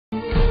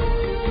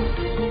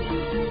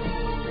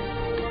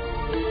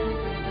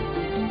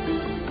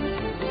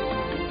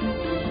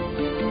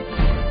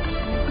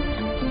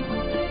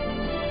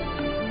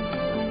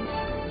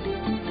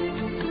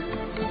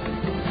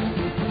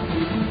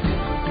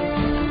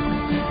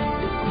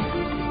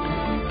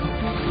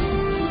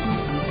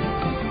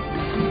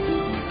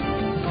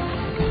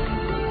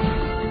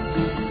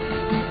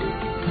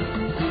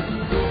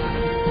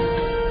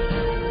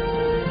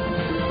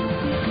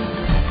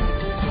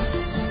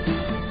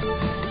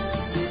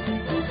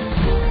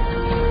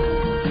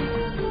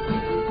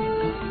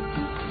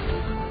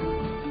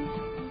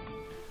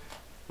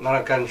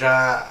nó cần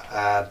ra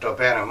cho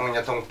bé là mong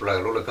nhà thông bờ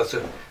lúc là cơ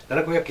sự đó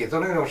là cái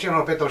tôi nói đầu tiên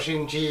là bé tôi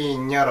xin chi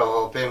nhà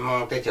rồi bé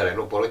mong tới trở lại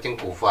lúc bỏ chính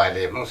phủ phải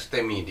để mong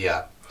system media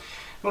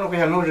nó bây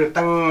giờ nó rồi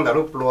tăng đã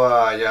lúc lúa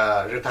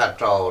giờ rồi thả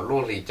trâu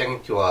lúc lì chân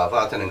chùa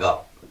vào thân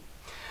gạo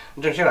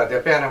chính xác là để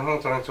bé là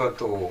mong trong chỗ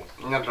tụ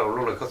nhà rồi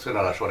lúc là cơ sự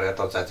là số là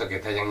tôi giải cho cái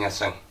thay nhà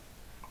sinh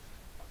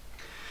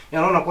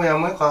nhà nó bây giờ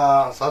mới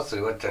có sáu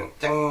sự chân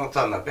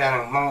chân là bé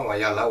mong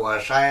bây giờ là ở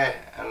sai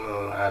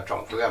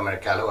trong phía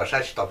America là ở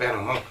sai tàu bé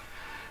mong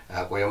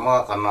quê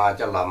mò còn nó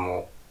cho làm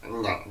một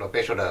nhận đồ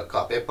bé số đó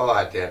có bé bao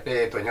hạt thì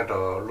bé tôi nhớ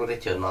đồ lúc đấy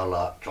chờ nó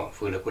là trong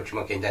phu là cũng chỉ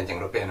một cái nhận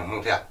đồ bé nó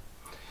không thiệt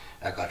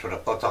có số đó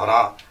bao cho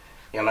nó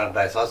nhưng là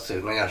đại số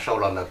sự nó nhà sâu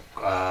là được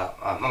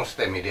mong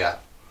system media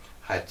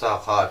hay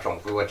cho họ trong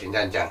phu là chỉ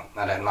nhận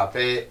là đại nó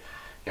bé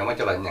nhưng mà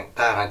cho là nhận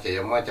ta là chỉ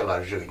mà cho là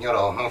giữ nhớ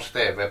đồ mong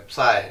system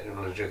website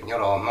giữ nhớ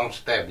đồ mong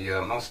system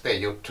giờ mong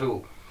system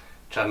YouTube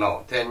channel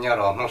thế nhớ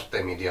rồi mong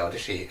system media thì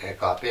gì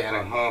có bé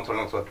hay mong thôn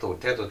số tụ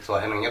thế tụ số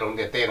hay nhớ rồi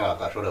cái tên là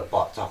có số được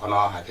bỏ cho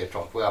nó hay thì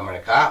trong phía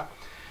America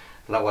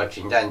làว่า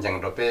chính danh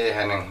chẳng rồi bé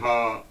hay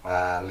mong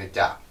lịch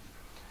trả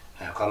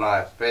còn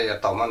nói bé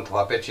tàu man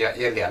thua bé chia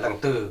yên lẻ lần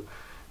tư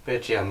bé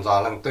chia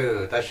gió lần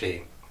tư ta gì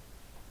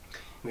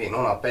vì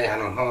nó là bé hay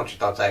mong chỉ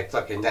tàu chạy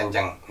cho chính danh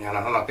chẳng nhưng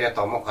nó là bé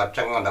tàu mong có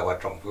chân làว่า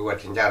trong phía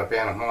chính danh rồi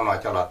bé mong nói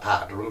cho là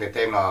thả luôn cái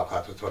tên là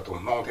có số tụ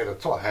mong thế tụ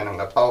số hay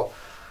là bao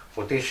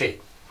phụ tí gì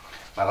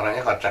mà còn nói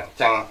họ chẳng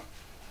chăng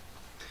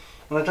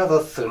nó cho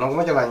tôi xử nó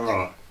cũng cho là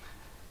nhận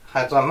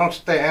hai tuần Hmong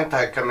State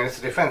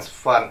Anti-Communist Defense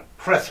Fund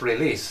press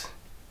release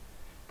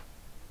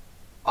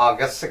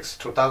August 6,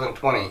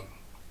 2020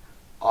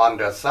 on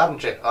the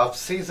subject of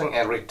seizing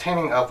and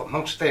retaining of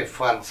Hmong State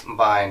funds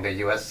by the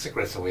U.S.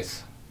 Secret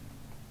Service.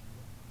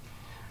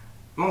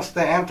 Hmong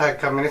State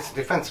Anti-Communist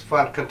Defense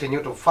Fund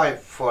continue to fight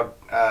for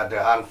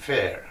the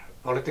unfair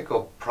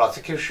political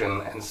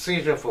prosecution and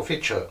seizure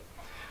forfeiture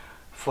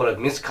for the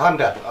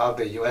misconduct of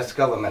the U.S.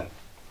 government.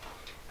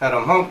 And the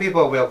Hmong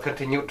people will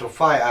continue to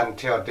fight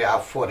until they are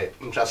afforded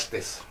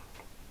justice.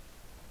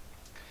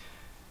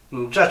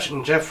 Judge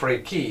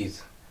Jeffrey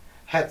Keys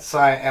had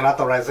signed an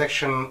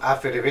authorization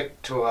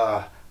affidavit to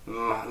a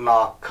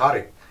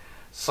narcotic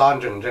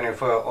Sergeant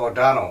Jennifer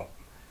O'Donnell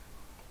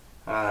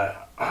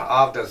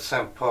of the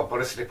Tseem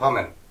Police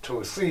Department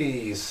to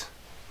seize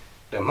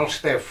the Hmong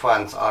State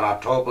funds on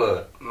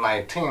October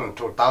 19,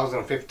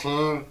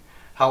 2015.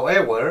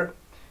 However,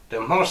 the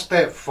Hmong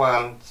State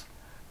funds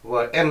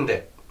were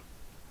ended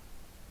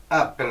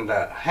up in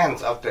the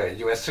hands of the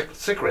U.S.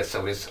 Secret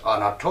Service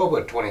on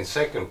October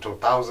 22,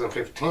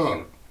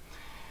 2015.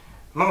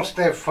 Hmong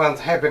State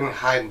funds have been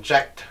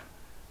hijacked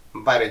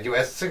by the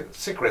U.S.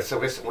 Secret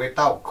Service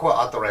without court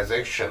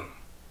authorization.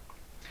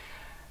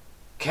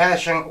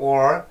 Cashing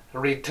or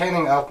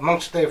retaining of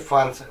Hmong State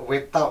funds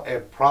without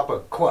a proper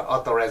court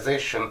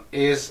authorization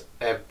is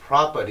a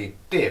property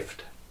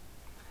theft,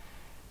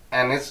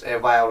 and it's a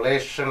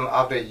violation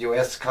of the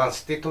U.S.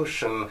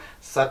 Constitution,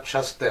 such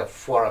as the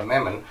Fourth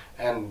Amendment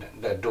and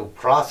the Due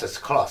Process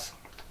Clause.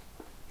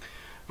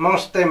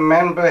 Most state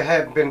members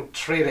have been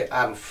treated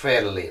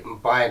unfairly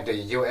by the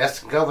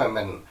U.S.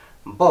 government,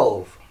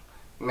 both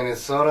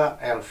Minnesota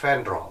and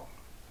federal.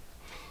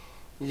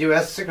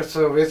 U.S. Secret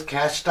Service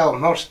cashed out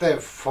most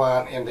state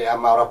funds in the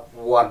amount of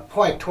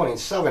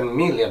 $1.27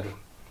 million,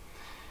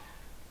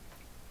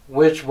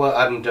 which were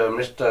under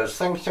Mr.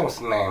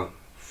 Sanction's name,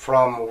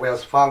 from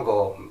Wells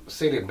Fargo,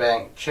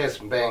 Citibank, Chase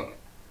Bank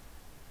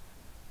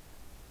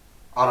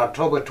on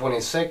October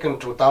 22,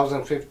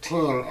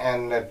 2015,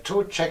 and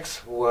two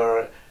checks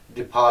were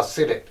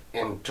deposited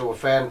into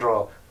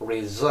Federal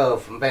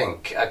Reserve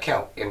Bank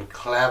account in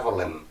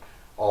Cleveland,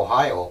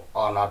 Ohio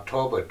on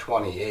October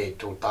 28,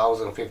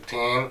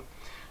 2015.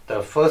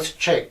 The first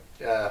check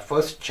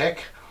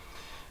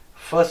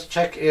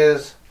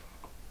is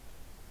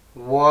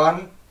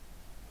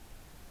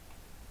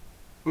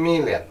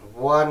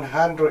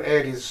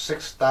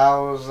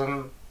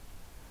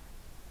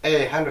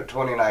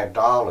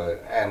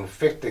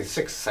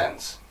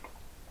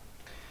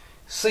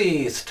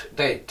Seized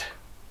date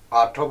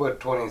October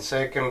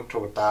 22,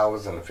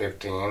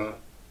 2015.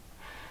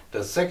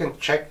 The second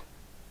check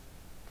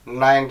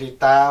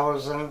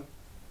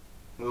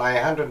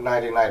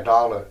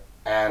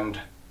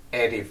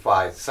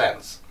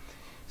 $90,999.85.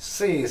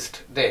 Seized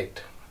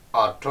date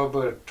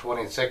October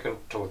 22,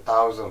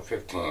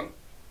 2015.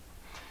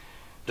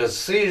 The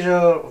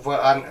seizure were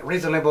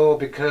unreasonable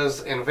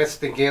because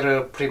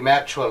investigators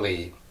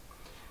prematurely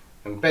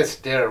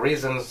based their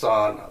reasons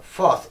on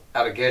false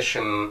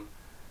allegations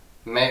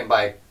made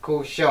by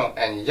Ku Xiong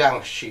and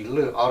Yang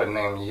Shilu, other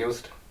name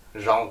used,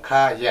 Rong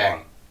Ka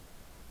Yang,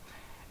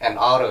 and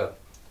other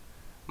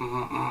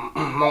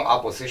Hmong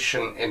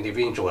opposition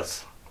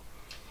individuals.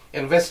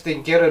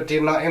 Investigators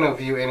did not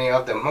interview any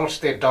of the Hmong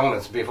state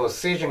donors before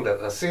seizing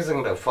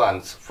the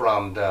funds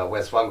from the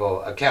West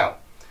Vango account.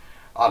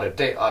 On the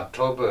date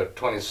October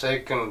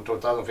 22,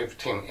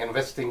 2015,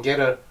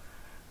 investigators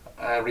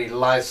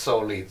relied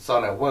solely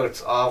on the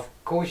words of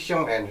Ku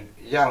Xiong and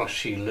Yang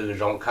Shilu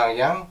Rong Kang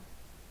Yang,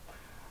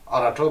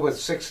 On October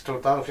 6,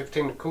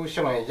 2015, Koo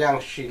Xiong and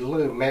Yang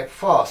Shilu made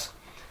false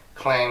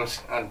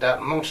claims that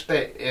Hmong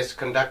state is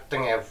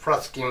conducting a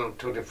fraud scheme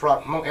to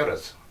defraud Hmong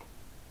elders.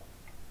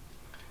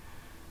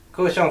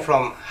 Koo Xiong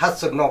from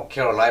Hudson, North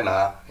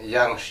Carolina,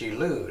 Yang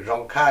Shilu,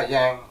 Rongka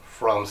Yang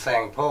from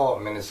St.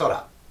 Paul,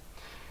 Minnesota.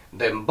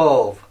 They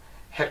both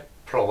had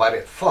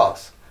provided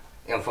false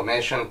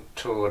information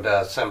to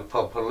the St.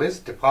 Paul Police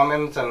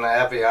Department and the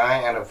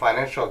FBI and the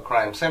Financial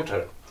Crime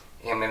Center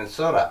in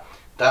Minnesota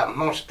that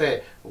Hmong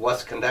state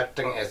was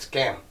conducting a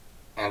scam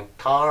and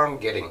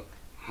targeting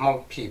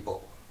Hmong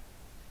people.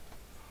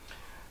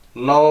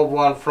 No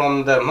one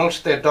from the Hmong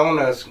state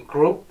donors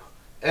group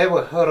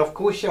ever heard of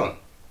Koo Xiong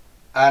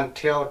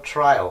until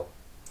trial.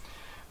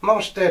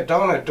 Hmong state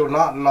donors do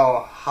not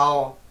know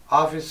how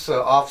officer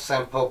of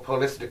St. Paul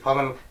Police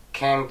Department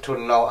came to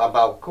know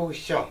about Koo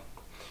Xiong.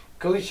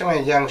 Koo Xiong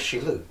and Yang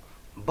Shilu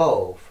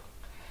both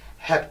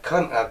had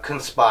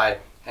conspired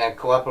and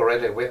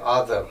cooperated with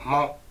other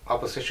Hmong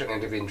opposition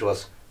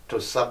individuals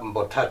to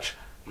sabotage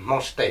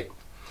Hmong state.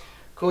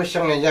 Koo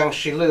Xiong and Yang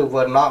Shilu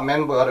were not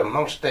members of the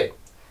Hmong state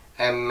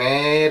and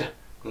made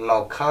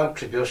no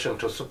contribution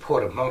to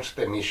support the Hmong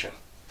state mission.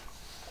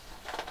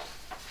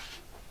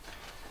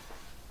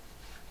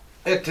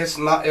 It is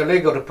not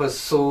illegal to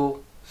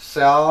pursue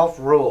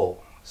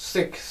self-rule,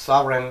 seek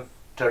sovereign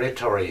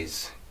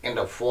territories in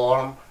the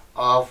form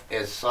of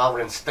a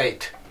sovereign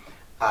state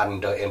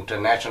under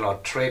international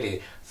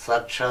treaty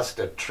such as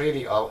the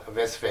Treaty of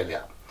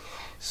Westphalia,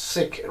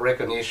 seek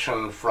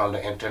recognition from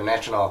the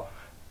international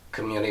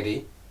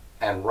community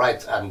and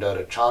rights under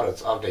the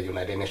charters of the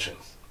United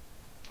Nations.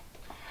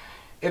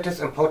 It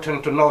is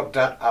important to note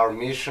that our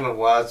mission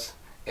was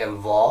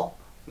involved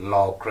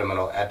no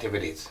criminal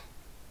activities,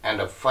 and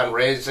the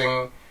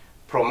fundraising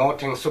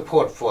promoting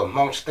support for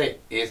Hmong state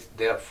is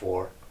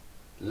therefore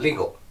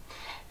legal,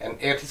 and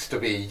it is to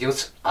be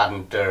used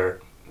under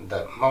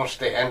the Hmong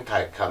state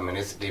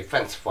anti-communist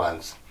defense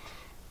funds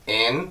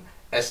in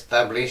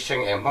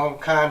establishing a Hmong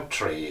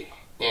country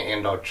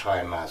in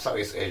Indochina,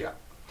 Southeast Asia,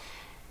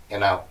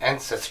 in our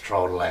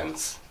ancestral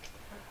lands.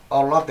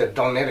 All of the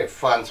donated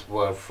funds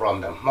were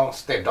from the Hmong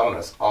state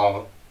donors'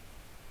 own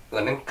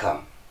earned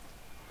income,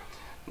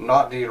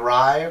 not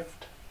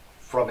derived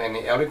from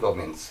any illegal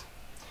means.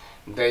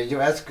 The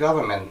U.S.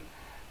 government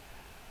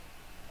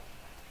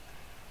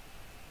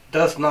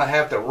does not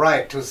have the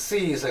right to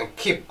seize and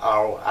keep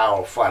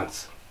our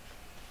funds.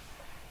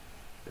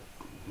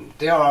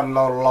 There are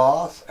no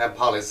laws and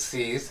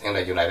policies in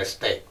the United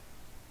States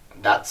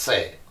that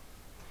say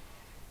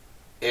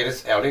it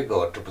is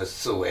illegal to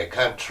pursue a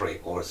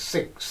country or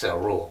seek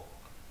self-rule.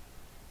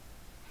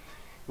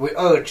 We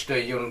urge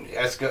the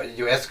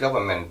U.S.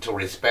 government to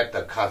respect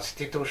the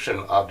Constitution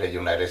of the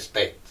United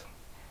States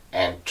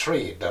and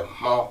treat the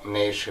Hmong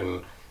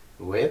nation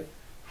with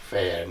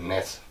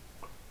fairness.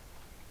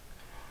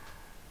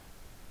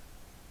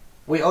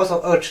 We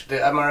also urge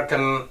the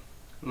American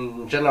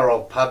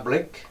general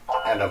public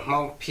and the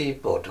Hmong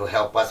people to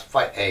help us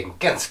fight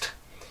against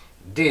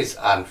this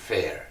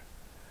unfair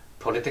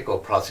political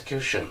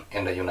prosecution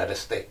in the United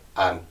States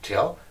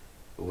until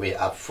we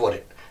are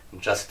afforded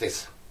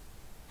justice.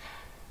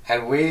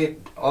 And we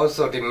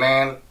also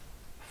demand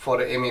for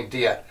the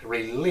immediate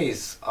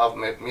release of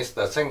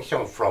Mr. Seng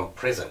Xiong from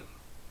prison.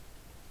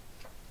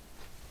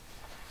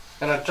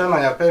 And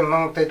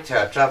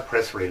a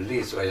press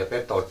release where you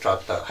better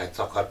drop the high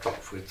talk from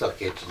future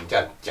kitchen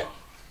judging.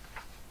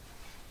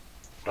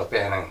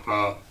 America.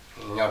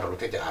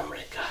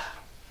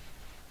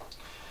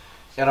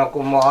 You know,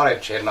 go more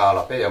at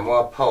channel, pay a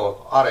more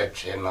post, or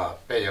channel,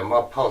 pay a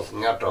more post,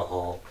 not the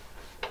whole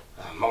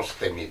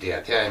most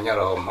media, tell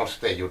you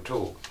most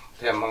YouTube,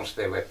 tell most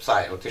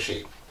website, or the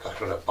sheet, got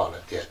to the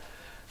politics,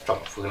 from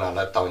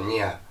Funa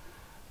Taunia,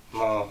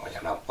 more,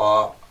 you know,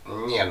 Paul,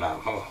 Niana,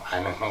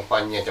 and Hong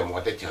Kong, yet a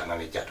more journal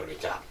to the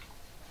job.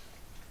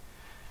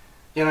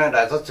 You know,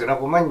 that's a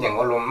woman young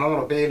or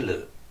more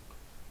bail.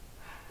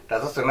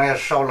 That's a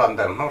show on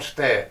the most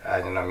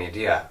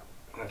media.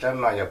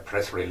 Your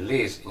press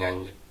release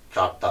in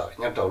chapter,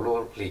 you know,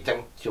 Lu Li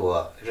Chang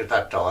Chua,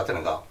 Rita Chaws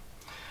and go.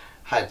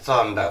 Had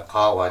on the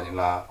call one in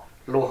a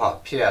Lu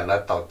Homphiaj,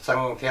 let out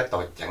Tsang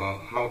Theater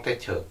Chang,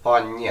 Mounted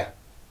Pon Nia.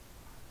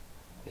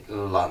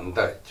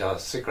 London, your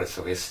Secret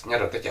Service,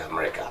 near to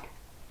America.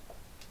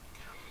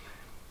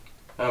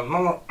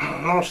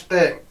 Most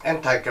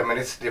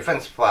anti-communist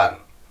defense fund.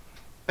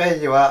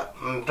 Pay you up,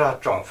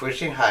 John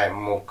Fishing High,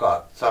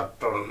 Muab,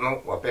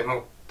 Saturn, or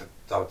Payment.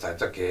 Outside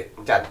the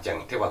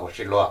judging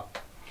Tiwa.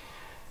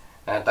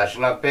 And that's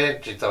not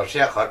bad, it's a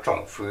share her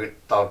strong food,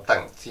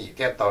 see,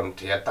 get on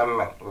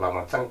Tiatam,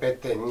 Lama Sang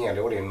Pete near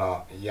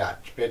Lulino, Yacht,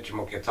 Pitch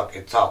Muki talk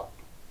it out.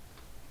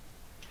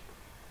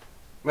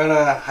 When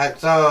I had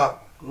saw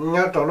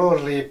not a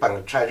lowly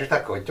punk try to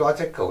tackle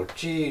George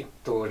G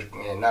to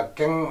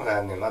Naking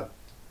and not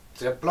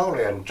the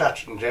Blowley and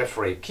Judge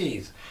Jeffrey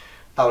Keys,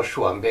 Tao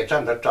Shuan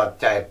Bejan the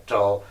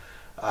Judge.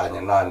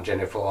 Non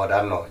Jennifer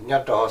Odano,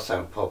 Nyato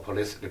St. Paul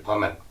Police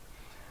Department.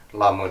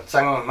 Lamu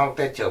Tsang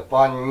Mounted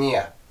Pon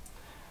Nia.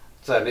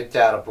 giờ lý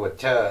cha là bộ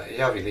chơi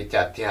yêu vì lý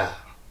cha thì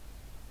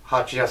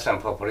họ chỉ có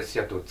sample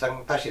police tụ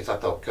tăng ta chỉ cho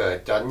tổ cơ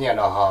cho nhiều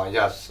nó họ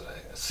có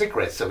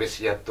secret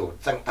service tụ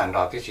tăng thành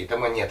đó thì chỉ tao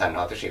muốn nhiều thành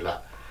đó thì chỉ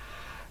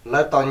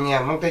là tao nhiều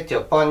mong tới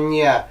chờ bao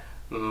nhiêu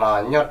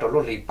mà nhớ tao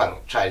lúc lý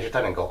bằng trái cho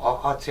tao nên có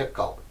ở chiếc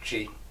cầu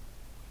chi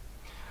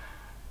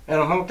nên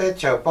mong tới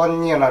chờ bao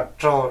nhiêu là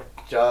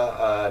cho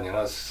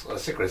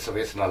secret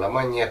service là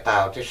bao nhiêu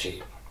tao thì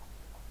chỉ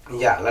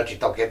dạ là chỉ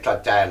tao cái trò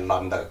chơi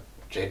làm được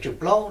chế chụp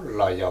lâu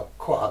là do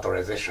court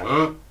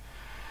authorization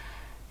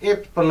ít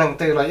phần năng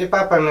từ là ít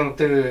ba phần năng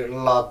từ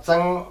là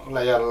tăng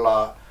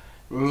là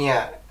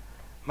nhẹ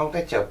mong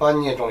tới chờ bao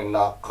nhiêu trong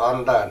nó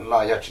còn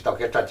là do chỉ tao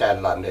cái trò chơi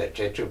làm để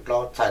chế chụp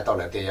lâu sai tao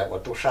là thì ở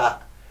tu sa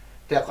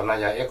thì còn là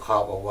do ít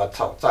họ ở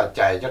sau trò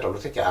chơi cho đầu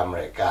lúc thích chơi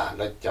America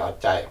là trò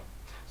chơi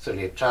xử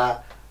lý ra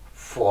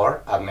for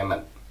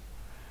amendment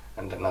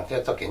and nó thì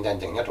cho kinh doanh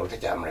chẳng nhất đầu thích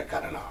chơi America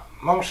đó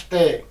mong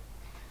stay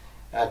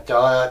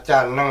cho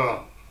cha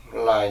năng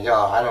là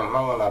do anh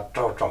mong là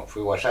trâu trồng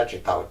phu và sai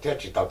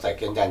chỉ tàu tại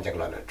kinh doanh chẳng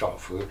là trồng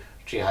phu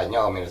chỉ hay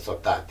nhau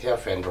Minnesota theo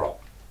federal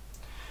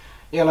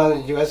nhưng là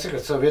U.S.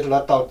 Service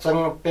là tàu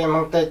chân bên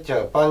mong tới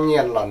chờ bao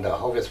nhiêu lần được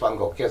hậu viện văn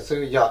cổ kia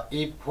sử do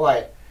ít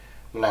phải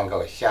năng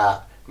够下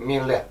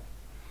命令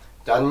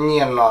cho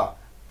nhiên nó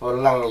vô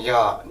lăng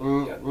do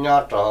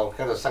nhớ trâu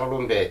cái đồ sang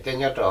luôn bể cái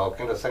nhớ trâu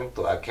cái đồ sang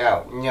tuổi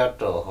account nhớ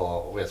trâu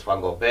hậu viện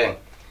văn cổ bên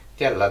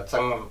thế là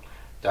chân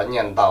cho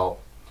nhiên tàu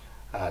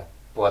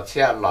bộ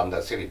xe làm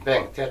được xử lý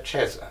bank theo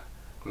Chase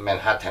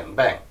Manhattan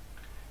Bank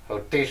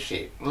rồi tí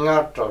sĩ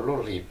nhớ cho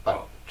lúc lý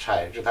bằng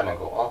trái cho ta nên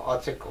có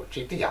ở chiếc cổ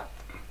chi tiết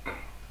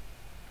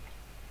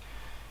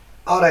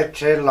ở đây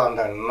chế làm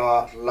được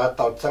nó là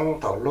tàu chân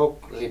tàu lúc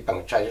lý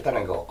bằng trái cho ta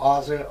nên có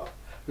ở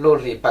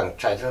lúc lý bằng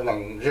trái cho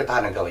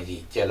ta nên có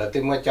gì chỉ là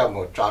tôi mới cho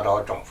một trò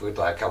đó trong phía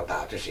tôi kéo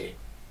ta chứ gì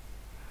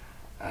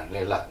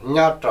này là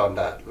nhớ cho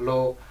là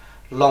lúc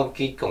long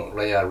ký cùng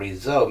là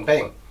Reserve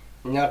Bank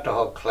nhớ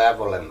cho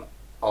Cleveland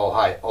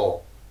Ohio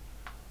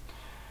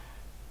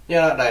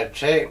như là đại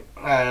chế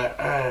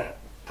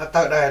ta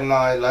tới đây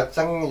nói là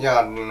chẳng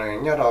dần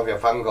nhớ đó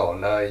việc phân gỗ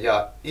nơi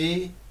giờ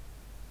ý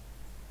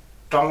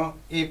trong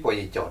ý bộ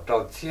gì chỗ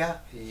trâu xía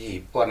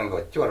gì bộ năng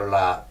gọi chỗ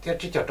là thiết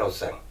trí chỗ trâu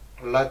sừng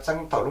là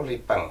chẳng thầu lúc lý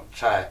bằng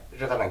trái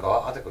rất là năng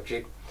có ở đây của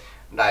chị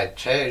đại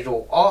chế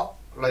rủ ó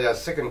là giờ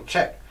second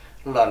check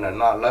là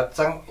nó là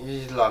chẳng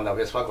ý là nó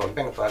việc phân gỗ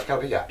bên phải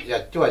theo cái giờ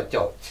chỗ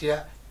chỗ xía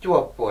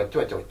chỗ bộ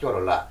chỗ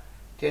là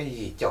thế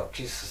gì cho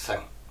chi sinh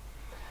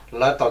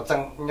là tàu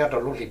tăng nhớ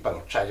đầu lúc đi bằng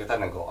trái cho ta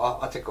năng có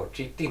ở cái cổ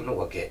chi tin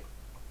luôn kì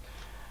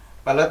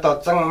và là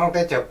tàu tăng mong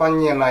tới chờ bao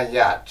nhiêu là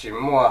giả chỉ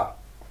mua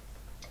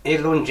ít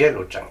luôn dễ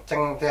luôn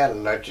chẳng thế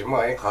là chỉ mua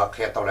ít khó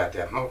khăn tàu lại thì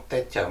mong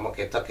tới chờ một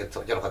cái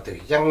tổ cho nó từ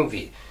dân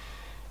vì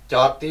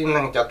cho tin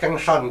năng cho căng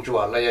son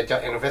chùa là cho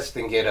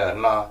investigator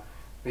nó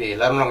vì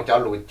làm lòng cho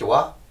lùi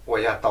chúa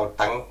và tàu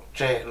tăng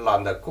chế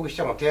làm được cú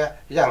xong thế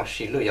yang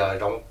xí lười ở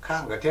trong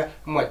khác cái thế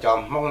mà cho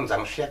mong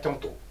rằng sẽ trong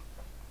tủ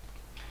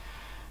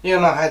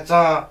nhưng là hay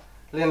cho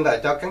liên đại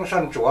cho cảnh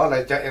sát chúa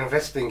lại cho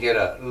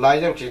investigator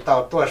lại những chỉ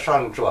tàu tua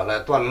san chúa lại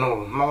tua nụ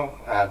mong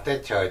để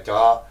chờ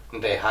cho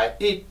để hay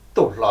ít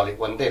tụ lò lì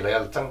vấn đề là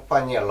trong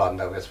bao nhiêu lần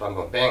được về phần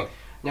của bên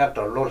nhớ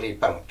tổ lô lì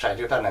bằng trái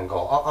chúng ta năng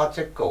có ở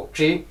chiếc cổ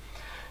trí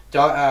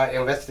cho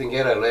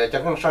investigator lại cho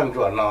cảnh sát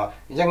chúa nó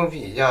những vì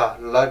do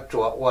là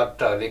chúa và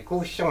trở lại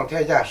cứu sống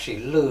theo dạng sĩ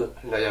lư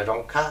là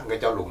trong khác người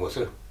cho lũ một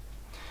sư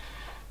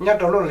nhớ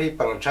tổ lô lì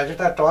bằng trái chúng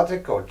ta cho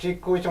chiếc cổ trí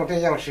cứu sống theo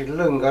dạng sĩ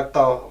lư người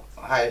tàu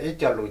hay ít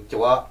cho lụi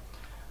chúa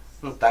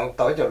tăng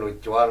tới cho lụi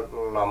chúa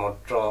là một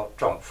trò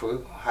trọng phứ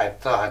hay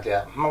cho hay thì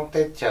mong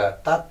tới chờ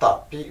ta tỏ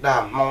bị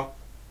đàm mong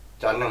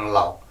cho nên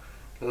lẩu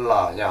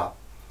là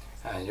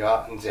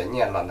do dễ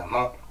nhẹ là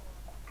mong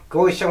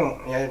cuối xong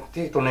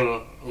thì tụi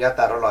mình ya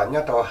ta là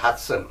nhớ tàu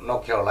Hudson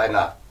North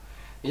Carolina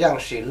yang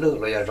sĩ lự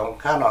là giống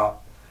khá nó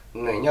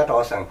người nhớ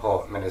tàu St.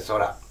 Paul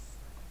Minnesota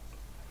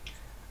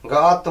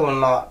gõ tụi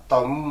nó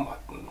tàu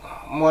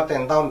mua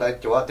tiền tao để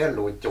chúa thế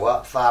lùi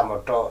chúa xa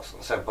một chỗ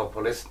Central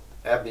Police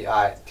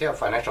FBI theo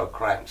Financial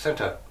Crime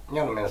Center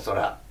nhưng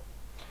Minnesota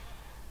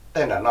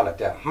tên là nó là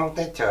tiền mong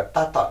tới chờ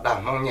ta tỏ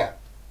đàm mong nhẹ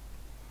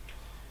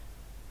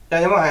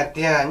nhưng mà hai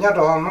tiền nhớ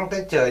đó mong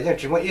tới chờ nhưng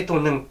chỉ có ít tụi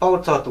mình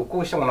bao giờ tụi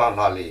cô xong nó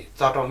là lì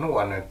cho trong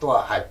nước này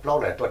tôi hay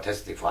bao lại tôi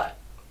testify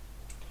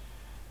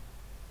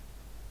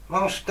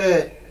mong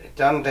tới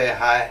chẳng để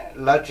hai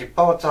là chỉ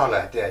bao giờ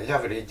lại để giao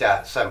về cho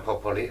Central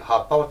Police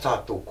họ bao giờ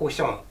tụi cô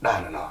xong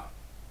đàn nó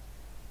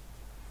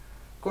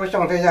cô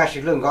trong thời gian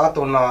sử dụng gõ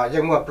tụ nó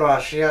nhưng mà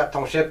bao xe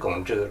thông xe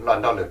cũng trừ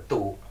lần đó là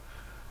tụ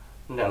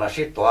nên là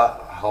sĩ tòa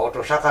hỗ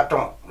trợ sát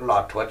trong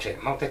lọt thuốc chế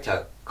mong tới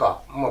chờ có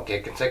một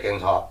cái kinh tế kinh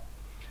họ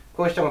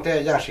cô trong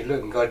thời gian sử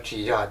dụng gõ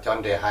chỉ cho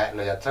để hai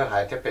là cho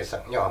hai thiết bị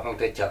sẵn nhỏ mong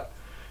tới chờ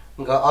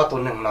gõ tụ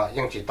nâng nó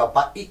nhưng chỉ tao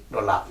bắt ít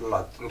đô la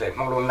là để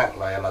mong luôn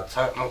nặng là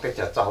cho mong tới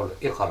chờ cho hỗ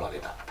ít khó lọt đi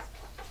ta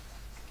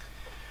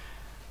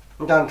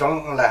trong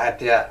trong là hai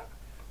tia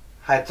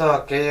hai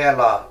cho cái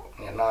là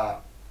nó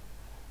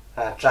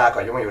cha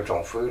có giống như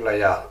trồng phứ là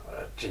giờ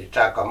chỉ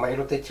cha có mấy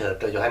lúc tới chờ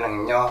cho hai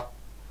nàng nho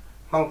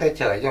mong tới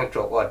chờ nhưng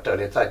chỗ ở trở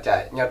lại cho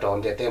chạy nhớ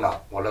trốn để tên nó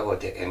và là hội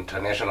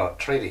international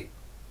treaty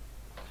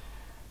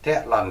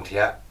thế lần thì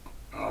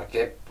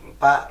cái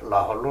ba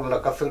là họ luôn là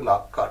các thứ nó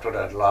có chỗ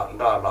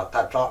đó là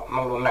ta cho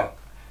mong luôn năng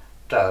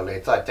trở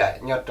lại cho chạy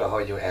nhớ trở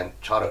hội UN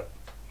Charter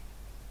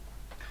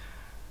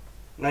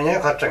nó nhớ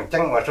họ chẳng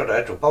chẳng và chỗ đó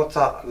chủ bao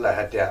giờ là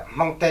hạt địa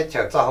mong tới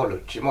chờ cho họ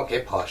chỉ một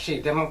cái phỏ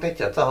xí để mong tới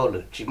chờ cho họ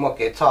chỉ một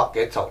cái cho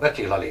cái chỗ đó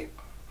chỉ là liền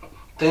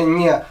tuy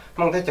nhiên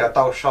mong tới chờ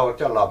tàu sâu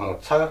cho là một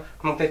số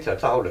mong tới chờ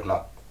cho họ nó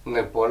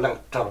người bố lần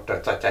trâu trở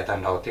cho chạy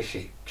thành đầu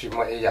thì chỉ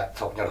một ý dạng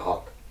chỗ như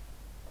họ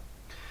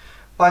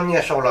bao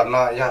nhiêu sau lần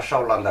nó ya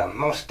sau lần đó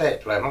mong state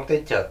lại mong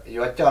tới chờ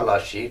yếu cho là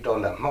sĩ đồ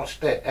là mong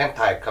state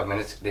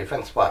anti-communist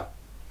defense fund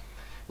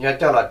yếu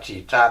cho là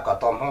chỉ ra cả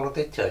tôm mong lúc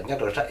tới chờ nhớ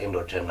đồ sát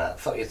Indochina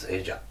Southeast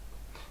Asia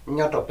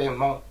nhớ đồ bên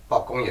mong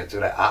bảo công nghiệp từ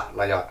lại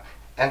là do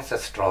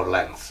ancestral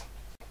lands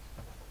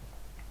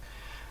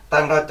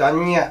tăng đó cho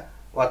nhẹ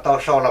và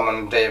tàu sau là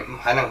mình để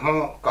hai năng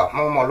mong có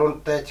mong mà luôn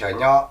tới chờ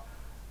nhau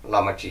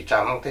là mà chỉ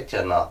ra mong tới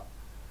chờ nó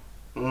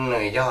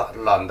người do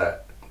lần đó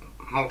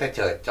mong tới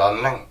chờ cho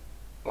năng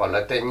và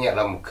là tên nhẹ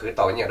là một khứ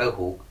tàu nhẹ đỡ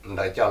hủ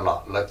để cho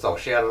lọ là dầu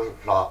xe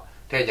lọ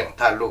thế dạng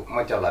thay lụ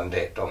mà cho lần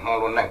để trong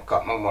mong luôn năng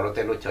có mong mà luôn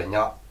tới lúc chờ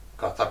nhau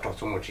có sát trâu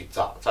xuống một chỉ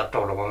dạo sát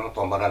trâu là mong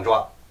toàn bộ đàn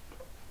rõ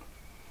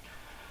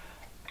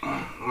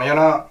mà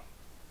nó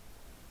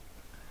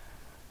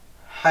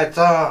hay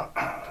cho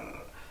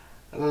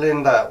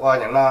lên đó và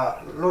những nó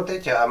lúc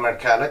tới chờ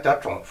America là cho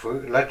trồng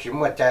phứ là chỉ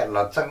một chạy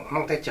là chắc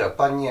mong tới chờ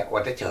bao nhiêu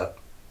và tới chờ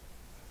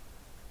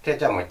thế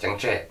cho một chẳng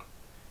trẻ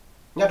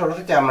nhớ lúc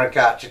tới chờ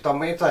America chỉ tao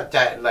mấy giờ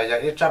chạy là do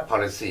ít trap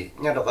policy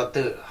nhớ đâu có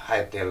tự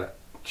hai tiền là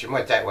chỉ một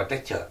chạy và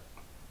tới chờ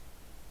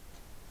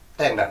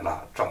tên là nó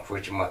trồng phứ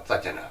chỉ một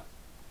giờ chờ nữa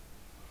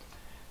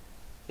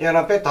giờ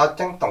nó biết thoát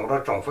chẳng tổng đó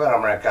trồng phứ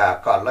America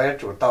còn lấy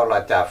chủ tàu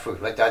là trả phứ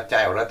là cho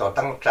chạy là tàu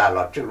tăng trả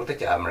là trước lúc tới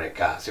chờ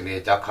America xử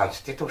lý cho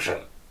constitution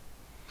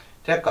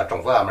thế cả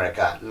trong với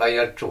America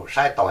lấy chủ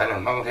sai tàu hay là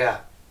mong thế à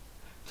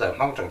giờ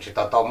mong chẳng chỉ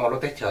tàu mà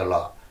lúc tới chờ là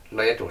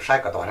lấy chủ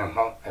sai cả tàu hay là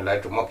mong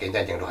lấy chủ một kiện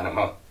chẳng hay là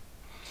mong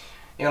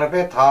nhưng mà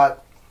biết thọ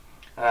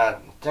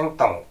chẳng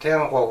tổng thế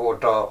hồ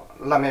trò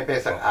làm mấy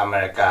bên sang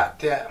America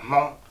thế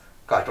mong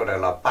cả chỗ này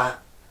là ba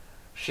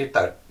sĩ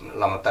tờ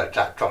là một tờ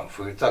trả trọng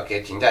phứ cho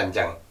cái chính nhận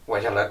chẳng và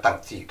cho là tặng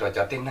chỉ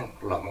cho tin năng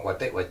là một cái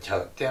tệ vật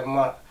chờ thế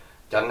mà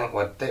cho nên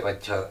cái tệ vật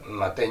chờ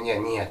mà tệ nhẹ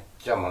nhẹ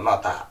cho một nó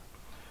tạ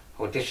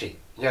hồ tí sĩ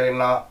giờ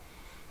nó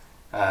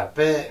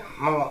bé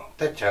mong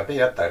tới chờ bây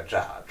giờ tới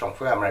trả trong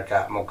phía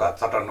America một cái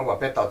sau đó nó có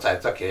bé tàu chạy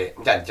cho cái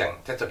nhận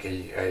chẳng thế cho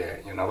cái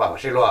nó vào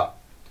xí luôn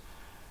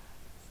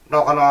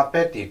nó còn nó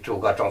bé tỷ chủ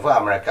cái trong phía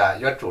America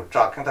do chủ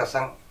cho các thằng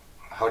sang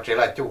họ chỉ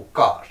là chủ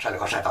có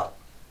sai tàu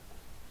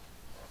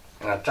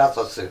trả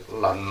cho sự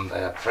lần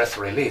press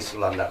release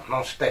lần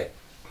non state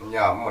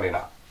nhà mua đi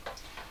nào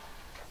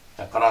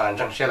còn nó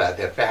chẳng sẽ là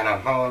để bé nào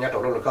mong nhớ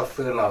đầu lúc các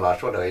sư nó là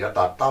số đời do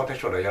tàu thế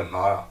số đời do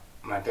nó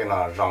mà thế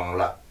là rong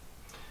là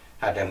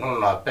hai đứa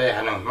nó bé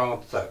hai đứa nó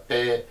sợ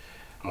bé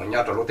một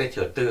nhau từ lúc tới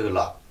chợ tư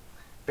là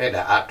bé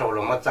đã ăn trâu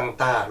lúc mà tăng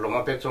ta lúc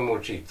mà bé cho một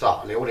chỉ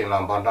dọ liễu để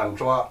làm bàn đàn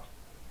cho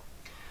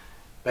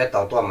bé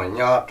tàu tua một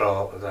nhau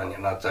trâu rồi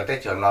những nó giờ tới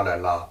chợ nó lại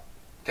là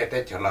thế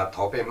tới chợ nó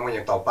thấu bé mỗi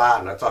những tàu ba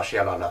là cho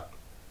xe là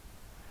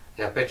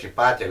giờ bé chỉ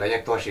ba chỉ là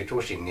nhữngตัวchỉ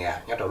chú xin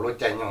nè nhau từ lúc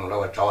chạy nhung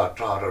rồi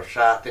cho rồi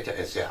xa tới chợ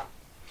Asia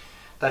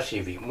ta chỉ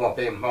vì mua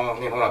bé mong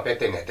nhưng mà bé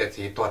tên này tên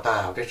gìตัว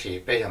ta cái gì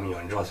bé làm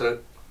nhuận rồi chứ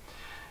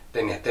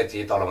tên này tên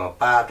gì tao là một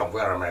ba trong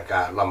với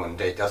America là mình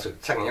để cho sự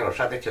sang những luật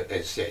sát tới chợ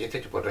Asia ít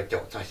tới chụp được chỗ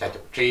cho xa chỗ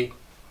chi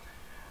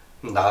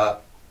đó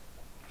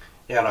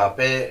giờ là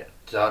bé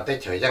cho tới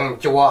chợ dân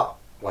chua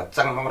và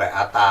dân mong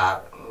đại ta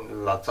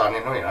là cho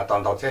nên nó là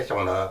toàn đầu xe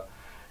trong đó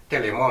cái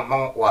này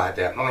mong qua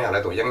thì mong nhà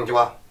lại tụi dân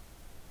chua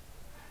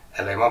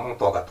lại mong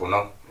tổ cả tụi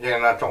nó giờ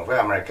là trong với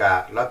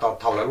America là tao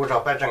thầu lại lúc sau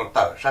bé dân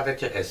tờ sát tới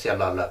chợ Asia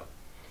là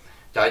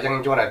cho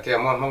dân chua này thì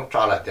mong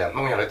cho là thì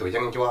mong nhà lại tụi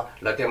dân chua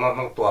là thì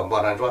mong tổ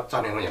bọn anh chua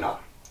cho nên nó như nào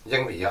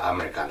dân bị ở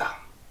America nào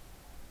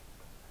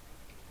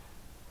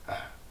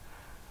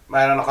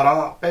mà nó có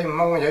nó bé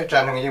mong nhớ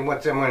trang thằng gì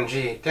muốn xem muốn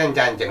gì thiên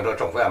trang chẳng rồi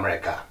trong với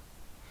America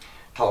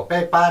thầu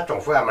bé ba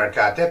trong với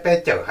America thế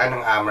bé chở hai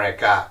thằng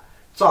America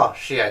cho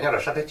xe nhớ là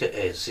sát tới chợ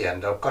Asia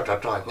đâu có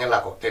trò như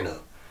là có tên nữa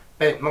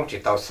bé mong chỉ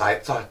tàu sai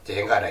cho chỉ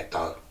ngay đại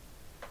tờ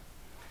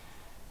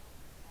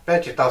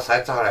bé chỉ tàu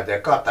sai cho là để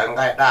có tầng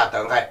ngay đa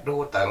tầng ngay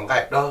đu tầng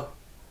ngay đơ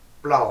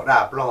blow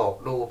đa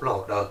blow đu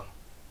blow đơ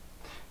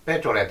bé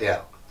chỗ này thì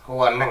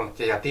hoàn năng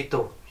chỉ là tí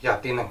tu giờ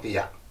tí năng tí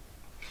à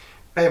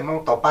bé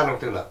mong tàu ba năng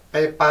từ là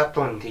bé ba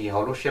tuần thì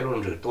họ lúc xe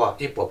luôn rửa tua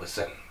ít bộ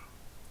percent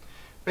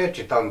bé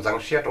chỉ tàu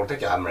rằng xe đồ tới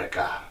cho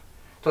America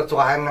tôi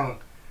cho hai năng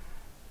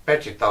bé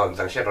chỉ tàu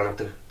rằng xe đồ năng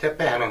từ thế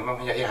bé hai năng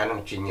mong hai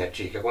năng chỉ nhẹ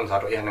chỉ cái con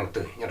sao đồ hai năng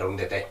từ nhà đồ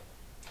để đây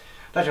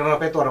đó chúng nó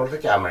bé tôi đâu tới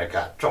cho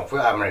America trong phía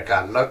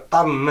America là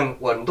tam năng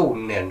quân đủ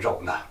nền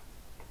rộng nào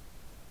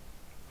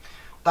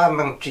tam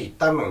năng chỉ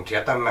tam năng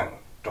chia tam năng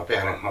cho bé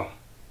hai năng mong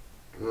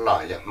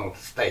là dạng mong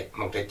state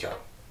mong tới chợ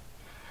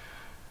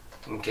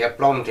kia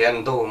plom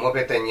tiền tu mua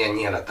bé tên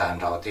nhẹ là tàn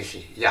đầu thì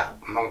gì ya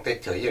mong tết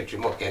chơi yêu chỉ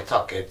một cái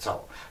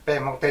chậu bé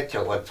mong tết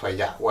chơi vật xoay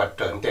ya vật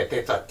trơn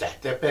tết giọt chạy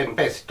tết bé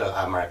based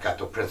America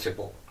to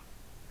principle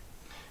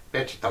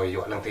bé chỉ tàu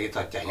yêu lần tết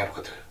giọt chạy nhau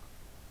có thứ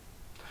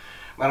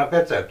mà nó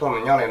bé chơi tôi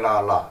mình nhau này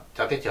là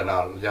cho tết chơi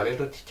giờ lấy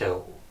lúc chơi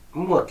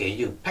mua cái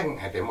yêu phanh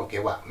hay để mua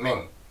cái quả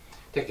mình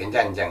thế cái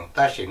danh danh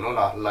ta chỉ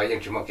nó lợi dụng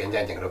chỉ một cái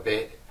danh danh rồi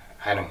bé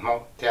hay năng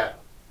mong thế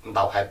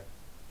đào hay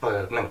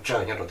bờ năng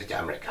chơi nhau rồi tết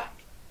America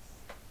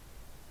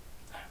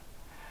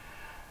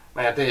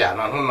mà tôi giả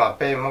nó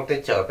bé mong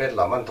tết chơi bé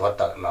làm ăn thuận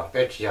lợi nó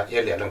bé chỉ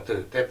yêu liền lần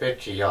thứ tết bé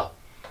chỉ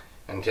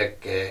anh thấy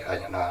cái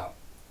anh nó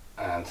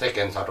sẽ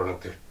kiến sao lần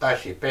thứ ta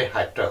chỉ bé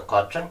hay trở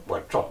có trắng của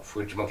trọng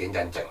phứ chỉ một cái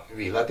danh danh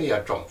vì là cái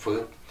trọng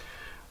phứ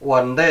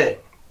vấn đề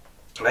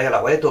đây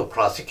là way to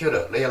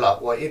prosecutor đây là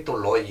way to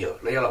lawyer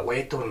đây là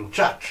way to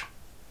judge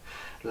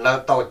là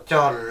tàu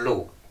cho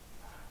lù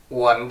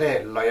vấn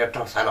đề lawyer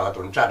trong sai là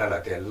tuần tra đây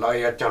là để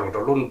lawyer cho lù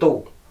luôn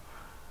tu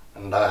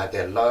là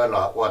để lawyer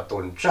là qua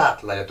tuần tra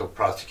là to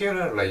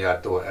prosecutor là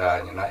to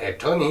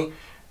attorney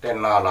để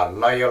nó là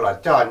lawyer là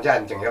cho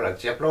danh chẳng là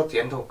xếp lót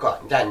tiền thu có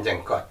danh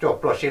chẳng có cho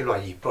proceed là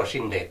gì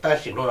proceed để ta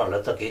chỉ nó là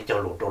cho cái cho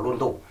lù luôn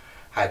tu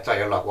hay cho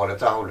là qua là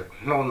cho lù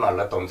nó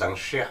là tổng giám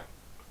sát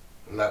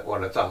là qua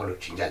là cho lù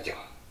chính danh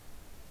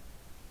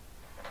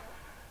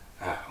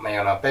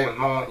mà là bên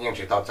mong những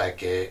chỉ tao tại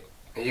cái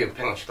yêu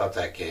phim chỉ tao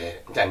tại cái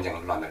danh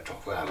danh loạn ở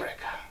trong phố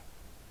America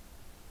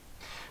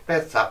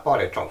bên xã bảo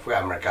để trong phố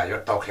America có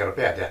tao khi nó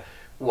bên đấy,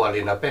 我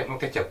连那边唔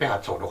得就俾下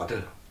做落去。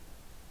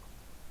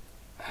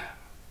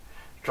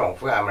政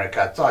府阿美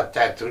加早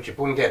在组织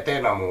本地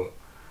对那么，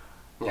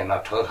人那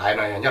车海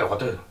那样落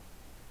去，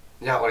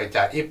然后我哋就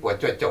一步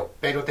就做，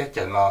俾到啲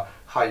人那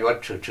还要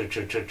吃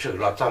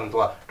了这么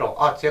多，到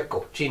阿些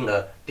国境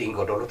了，定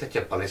个到落啲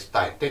就巴勒斯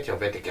坦，啲就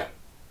俾啲人。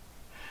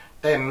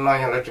但那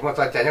样了，怎么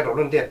在讲要讨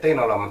论啲对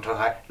那么车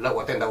海，了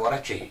我对那我来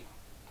治，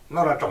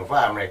那了政府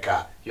阿美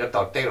加要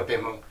到对了边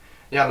么？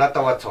 要那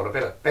到我错了，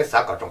别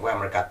啥个中国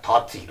人家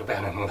讨自都别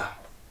人弄的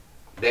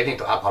 ，they need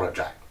to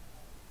apologize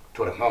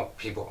to the Hmong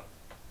people.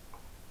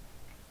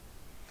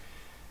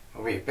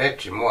 为别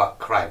寂寞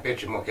cry， 别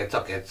寂寞给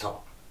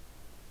做。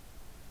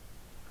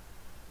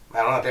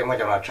mà nó thêm một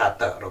trong là trả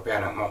tờ rồi bây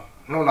giờ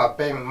nó là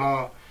bên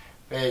mà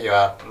bây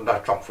giờ nó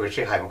trồng phơi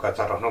sĩ hay một cái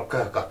sao nó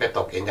cơ có bé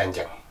tổ kiến nhân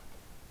chẳng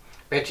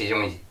bé chỉ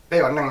dùng gì bé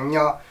ở năng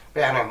nho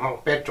bé năng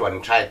mong bé chuẩn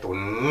trai tụ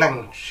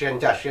năng xuyên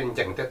ra xuyên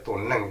chẳng tới tụ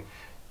năng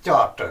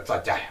cho trở ra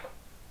chạy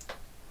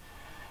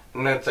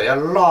nên sẽ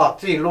lo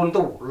gì luôn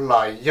tu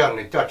lại giờ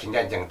này cho chính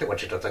nhân chẳng tới quá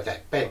chỉ trở ra chạy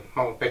bé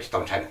mong bé chỉ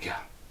tổng trai được kìa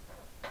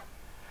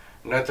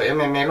nên sẽ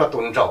mấy lo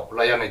tuần trâu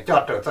lại giờ này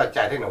cho trở ra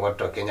chạy thế nào quá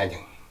trở kiến nhân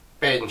chẳng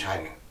bên trai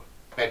nữa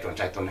bé chuẩn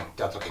trai tuần năng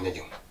cho cái nhân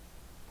chẳng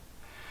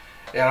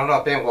and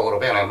nó bên của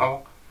bên này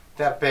không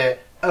that they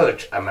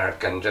urge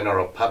American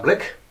general public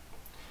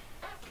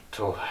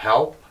to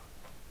help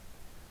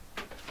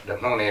the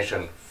Hmong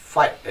nation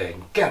fight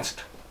against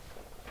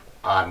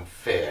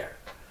unfair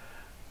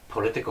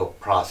political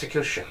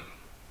prosecution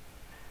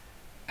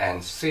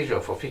and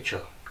seizure for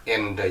future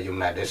in the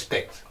United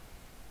States.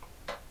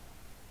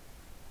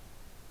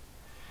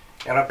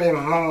 And nó bên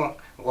Hmong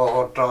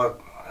của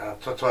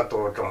cho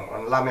tổ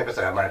trong làm mấy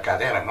cái America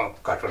thế này không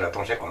có chỗ nào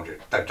thông sẽ công việc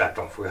tự trả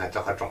trong phủ hay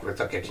cho các trong phủ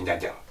cho cái chính gia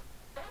chẳng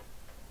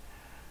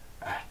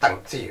tăng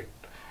chi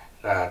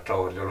là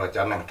rồi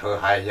cho năng thơ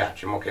hay ya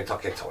chỉ một cái cho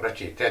cái chỗ đó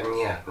chỉ tên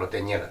nhia rồi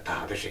tên nhia là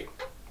thảo đấy gì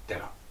thế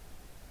nào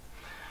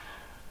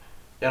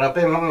giờ nó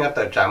bên mong nhớ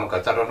tự trả một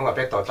cái cho nó không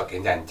biết tổ cho cái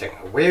nhân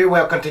chẳng we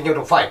will continue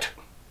to fight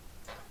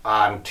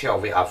until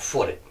we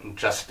afford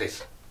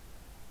justice.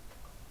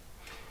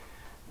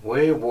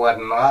 We would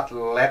not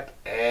let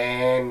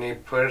any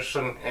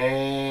person,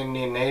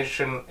 any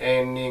nation,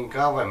 any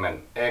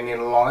government, any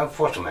law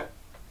enforcement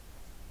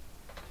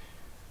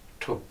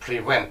to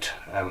prevent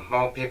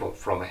Hmong people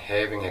from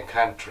having a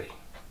country.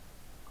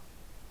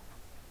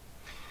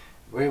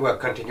 We will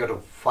continue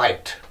to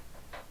fight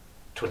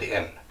to the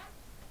end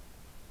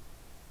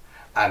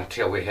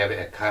until we have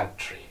a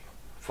country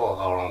for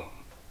our own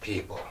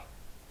people,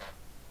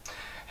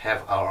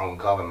 have our own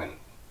government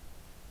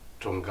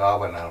to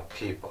govern our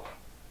people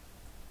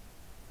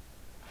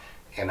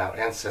in our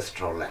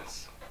ancestral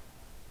lands.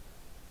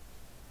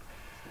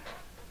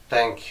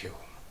 Thank you.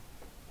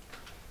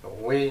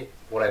 We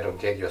would like to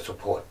get your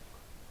support.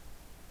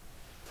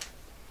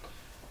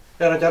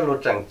 Cho nên cho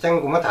lúc chẳng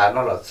chẳng cũng mất thả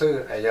nó là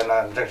sư, ấy cho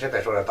nên chẳng sẽ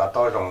tại số là ta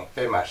tôi rồng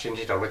bên mà xin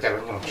chỉ cho lúc chạy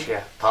lúc nhung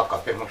xe, thọ cả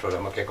bên một số là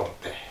một cái công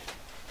tệ.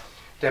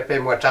 Để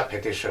bên một chắc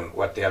petition,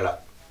 what they là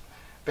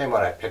bên một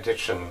lại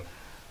petition,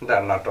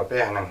 để nó cho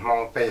bên hàng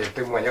Hmong bên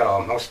từ một nhà là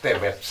Hmong state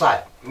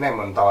website, nên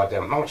mình tạo để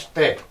Hmong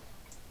state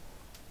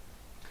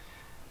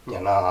nhà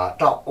nó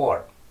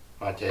 .org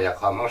mà chỉ là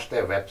Hmong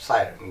state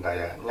website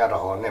để nhà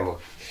đó nên một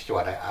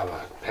chỗ này à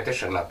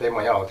petition là bên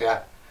một nhà đầu tiên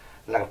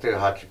lần từ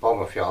họ chỉ bảo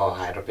một phiếu họ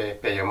hay rồi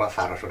bên giờ mà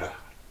sao rồi đó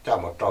cho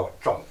một trò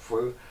政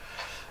府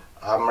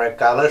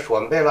America là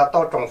chuẩn bị là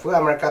tao政府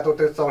America tôi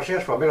từ trong xe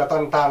chuẩn bị là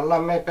tao ta là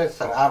mấy bên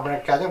sang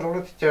America những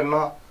lúc thì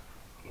nó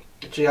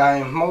chỉ hay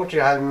Hmong chỉ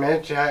hay Mỹ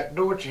chỉ hay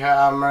đủ chỉ hay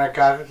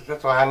America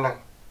rất là hay nè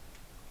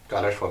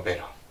cả là số bể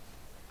rồi.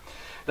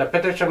 The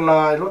petition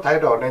lúc thay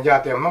đổi nên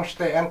giờ thì Hmong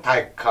State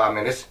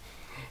Anti-Communist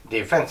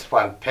Defense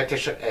Fund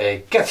petition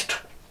against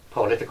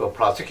political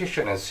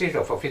prosecution and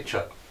seizure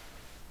forfeiture.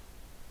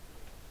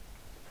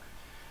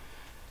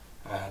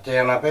 Chỉ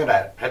là bây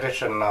giờ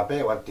petition là bây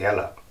giờ tiền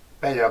là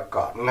bây giờ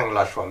có năng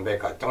là chuẩn bị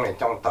có trong này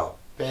trong tàu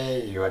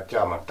bây giờ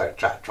cho mà tự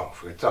trả trong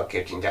phủ cho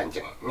cái chính danh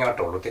chứng nhớ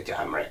đầu lúc tới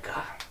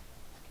America.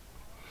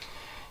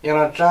 You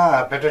know,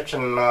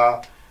 petition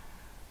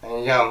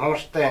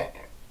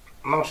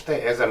Hmong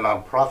State is a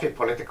non-profit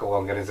political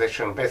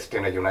organization based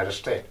in the United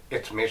States.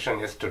 Its mission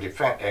is to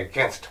defend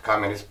against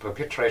communist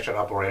perpetration,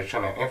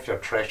 operation, and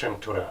infiltration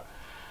to the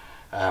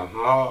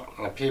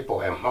Hmong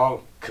people and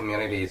Hmong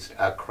communities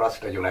across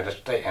the United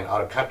States and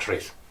other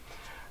countries.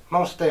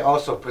 Hmong State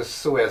also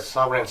pursue a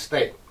sovereign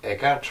state, a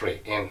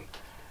country in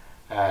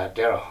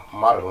their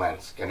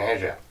motherlands in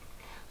Asia,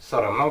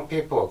 so the Hmong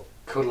people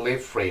could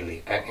live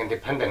freely and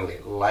independently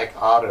like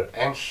other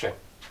ancient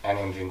and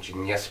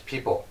indigenous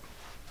people.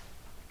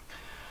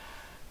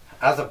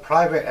 As a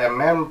private and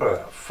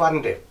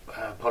member-funded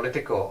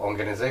political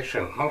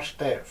organization, Hmong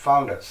State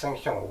founder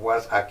Tseem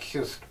was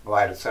accused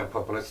by the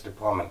Central Police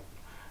Department,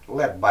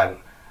 led by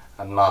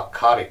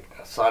narcotic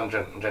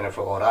Sergeant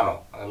Jennifer Orano,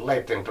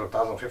 late in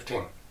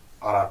 2015.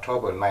 On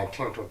October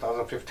 19,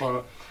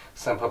 2015,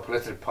 Central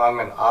Police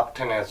Department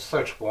obtained a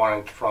search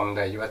warrant from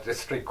the U.S.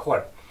 District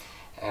Court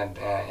and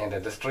in the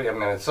District of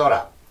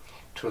Minnesota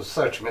to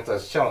search Mr.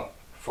 Xyooj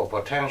for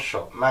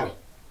potential money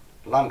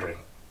laundering.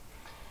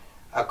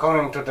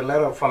 According to the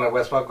letter from the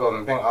West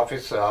Vamkhom bank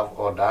officer of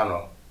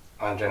Orano,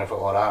 Jennifer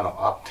Orano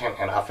obtained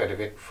an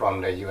affidavit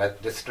from the U.S.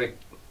 District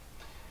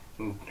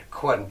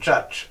Court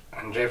Judge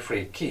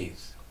Jeffrey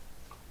Keys,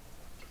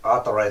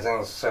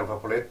 authorizing Central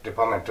Police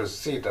Department to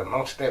seize the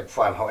Hmong State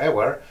Fund.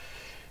 However,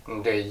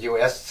 the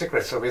U.S.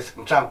 Secret Service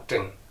jumped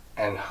in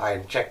and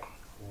hijacked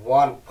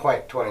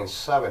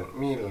 1.27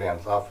 million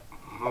of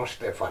Hmong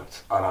State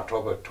funds on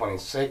October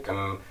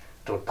 22,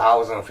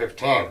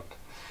 2015,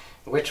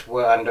 which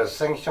were under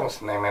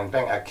Tseem's name and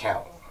bank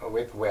account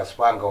with Wells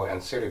Fargo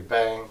and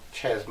Citibank,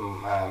 Chase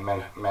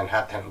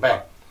Manhattan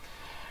Bank.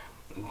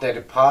 They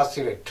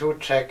deposited 2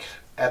 checks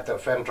at the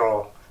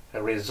Federal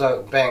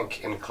Reserve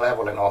Bank in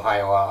Cleveland,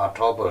 Ohio on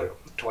October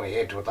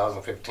 28,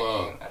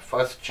 2015. The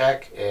first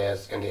check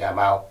is in the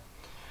amount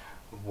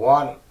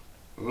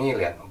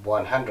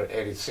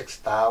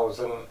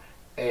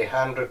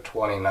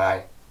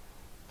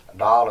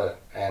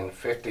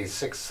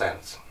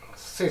 $1,186,829.56.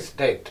 Seize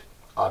date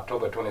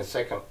October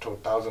 22,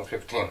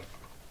 2015.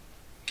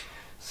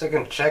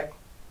 Second check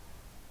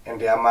in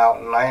the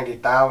amount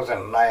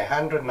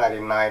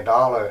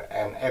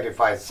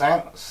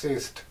 $90,999.85.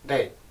 Seized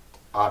date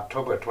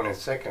October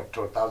 22,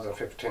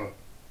 2015.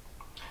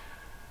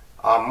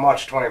 On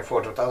March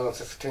 24,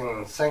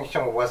 2016,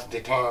 Tseem was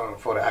detained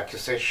for the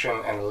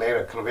accusation and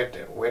later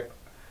convicted with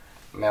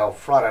mail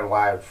fraud and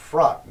wire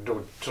fraud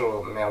due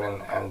to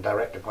mail-in and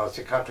direct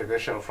deposit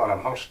contribution from a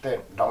Hmong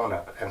State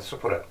donor and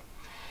supporter.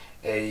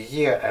 A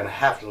year and a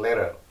half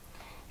later,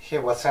 he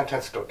was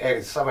sentenced to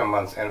 87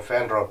 months in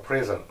federal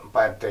prison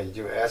by the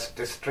U.S.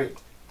 District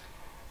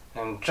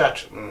and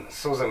Judge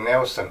Susan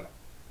Nelson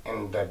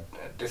in the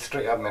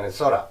District of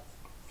Minnesota.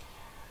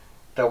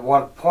 The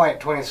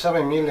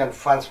 1.27 million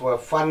funds were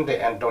funded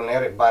and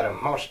donated by the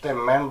Hmong State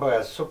member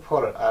and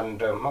supported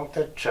under Hmong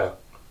Teacher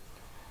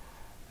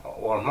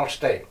or Hmong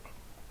State,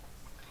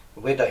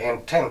 with the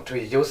intent to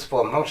use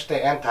for Hmong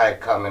State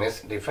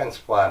Anti-Communist Defense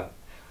Fund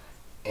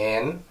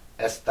in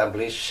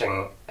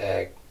establishing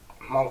a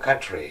Hmong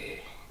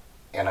country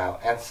in our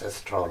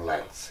ancestral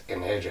lands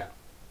in Asia.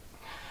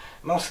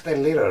 Hmong State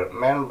leader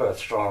members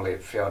strongly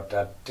felt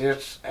that this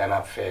is an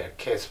unfair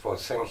case for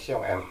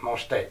Tseem and Hmong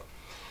State.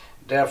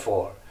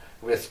 Therefore,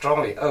 we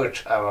strongly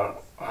urge our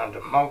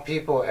Hmong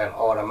people and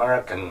all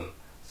Americans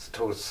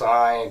to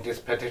sign this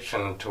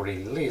petition to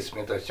release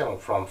Mr. Xyooj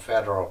from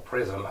federal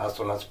prison as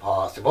soon as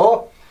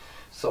possible,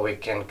 so we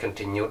can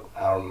continue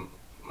our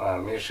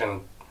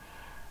mission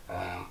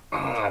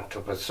to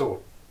pursue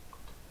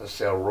the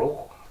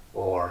self-rule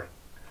or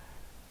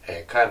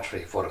a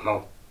country for the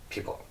Hmong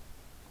people.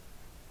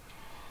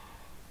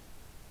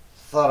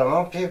 So the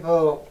Hmong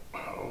people,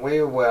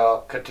 we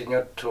will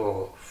continue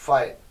to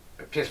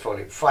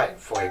peacefully fight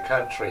for a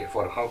country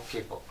for the Hmong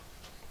people.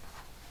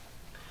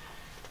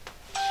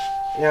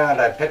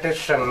 The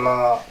petition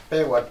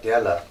bây giờ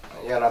tiền là,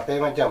 là bây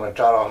giờ mình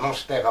cho nó Hmong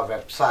State ở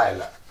website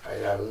là,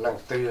 lần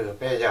từ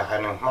bây giờ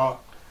hai năm Hmong,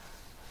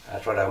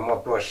 rồi là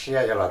một bộ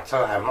xe là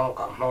cho hai Hmong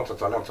còn Hmong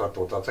cho lần cho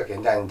tụ cho cái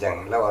nhân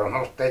dân,แล้วเรา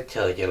Hmong State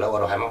chờ gìแล้ว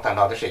เราhai Hmong thành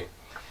đó thế gì,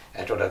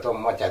 rồi là tôi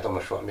muốn chạy tôi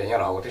một số bây giờ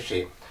nó thế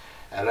gì,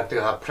 lần từ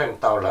họ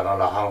print tàu là nó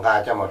là hàng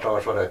ga cho một số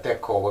rồi take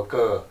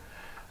coworker,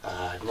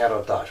 nhà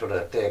đầu tư rồi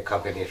take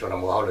company rồi là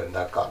mua họ liền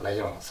đã có lấy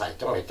dùng xài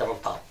trong này trong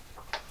tàu.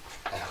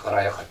 Còn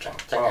này họ chẳng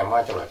ngày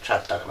mai cho là chặt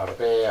tận nó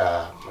cái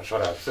một số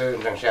làซื้อ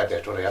xe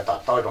để cho để tạo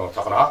tôi đồng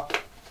cho nó,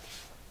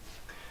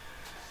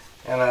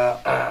 nên là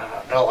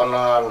đâu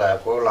nó là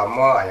của làm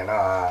mua vậy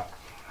nó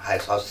hai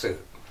sáu sự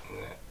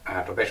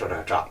tôi biết số đó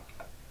chọn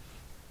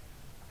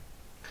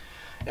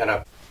ya nó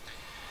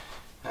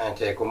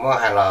chỉ cũng mua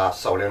hay là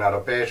số lượng nào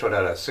tôi biết số đó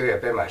là sự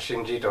biết mà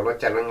sinh chỉ tôi lúc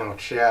chạy lúc nhung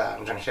chia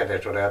chẳng xe để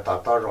số đó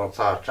tạo tạo rong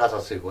sa trả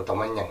số sự của tôi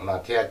mới nhận nó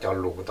thì cho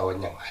lũ của tôi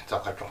nhận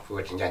cho các trong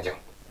phu chính gia chẳng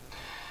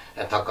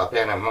thằng cọp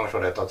này mong số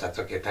đó tôi sẽ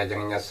cho cái thay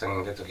dân nhân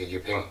sinh cho cái gì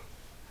phim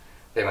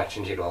biết mà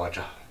sinh chỉ đồ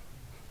cho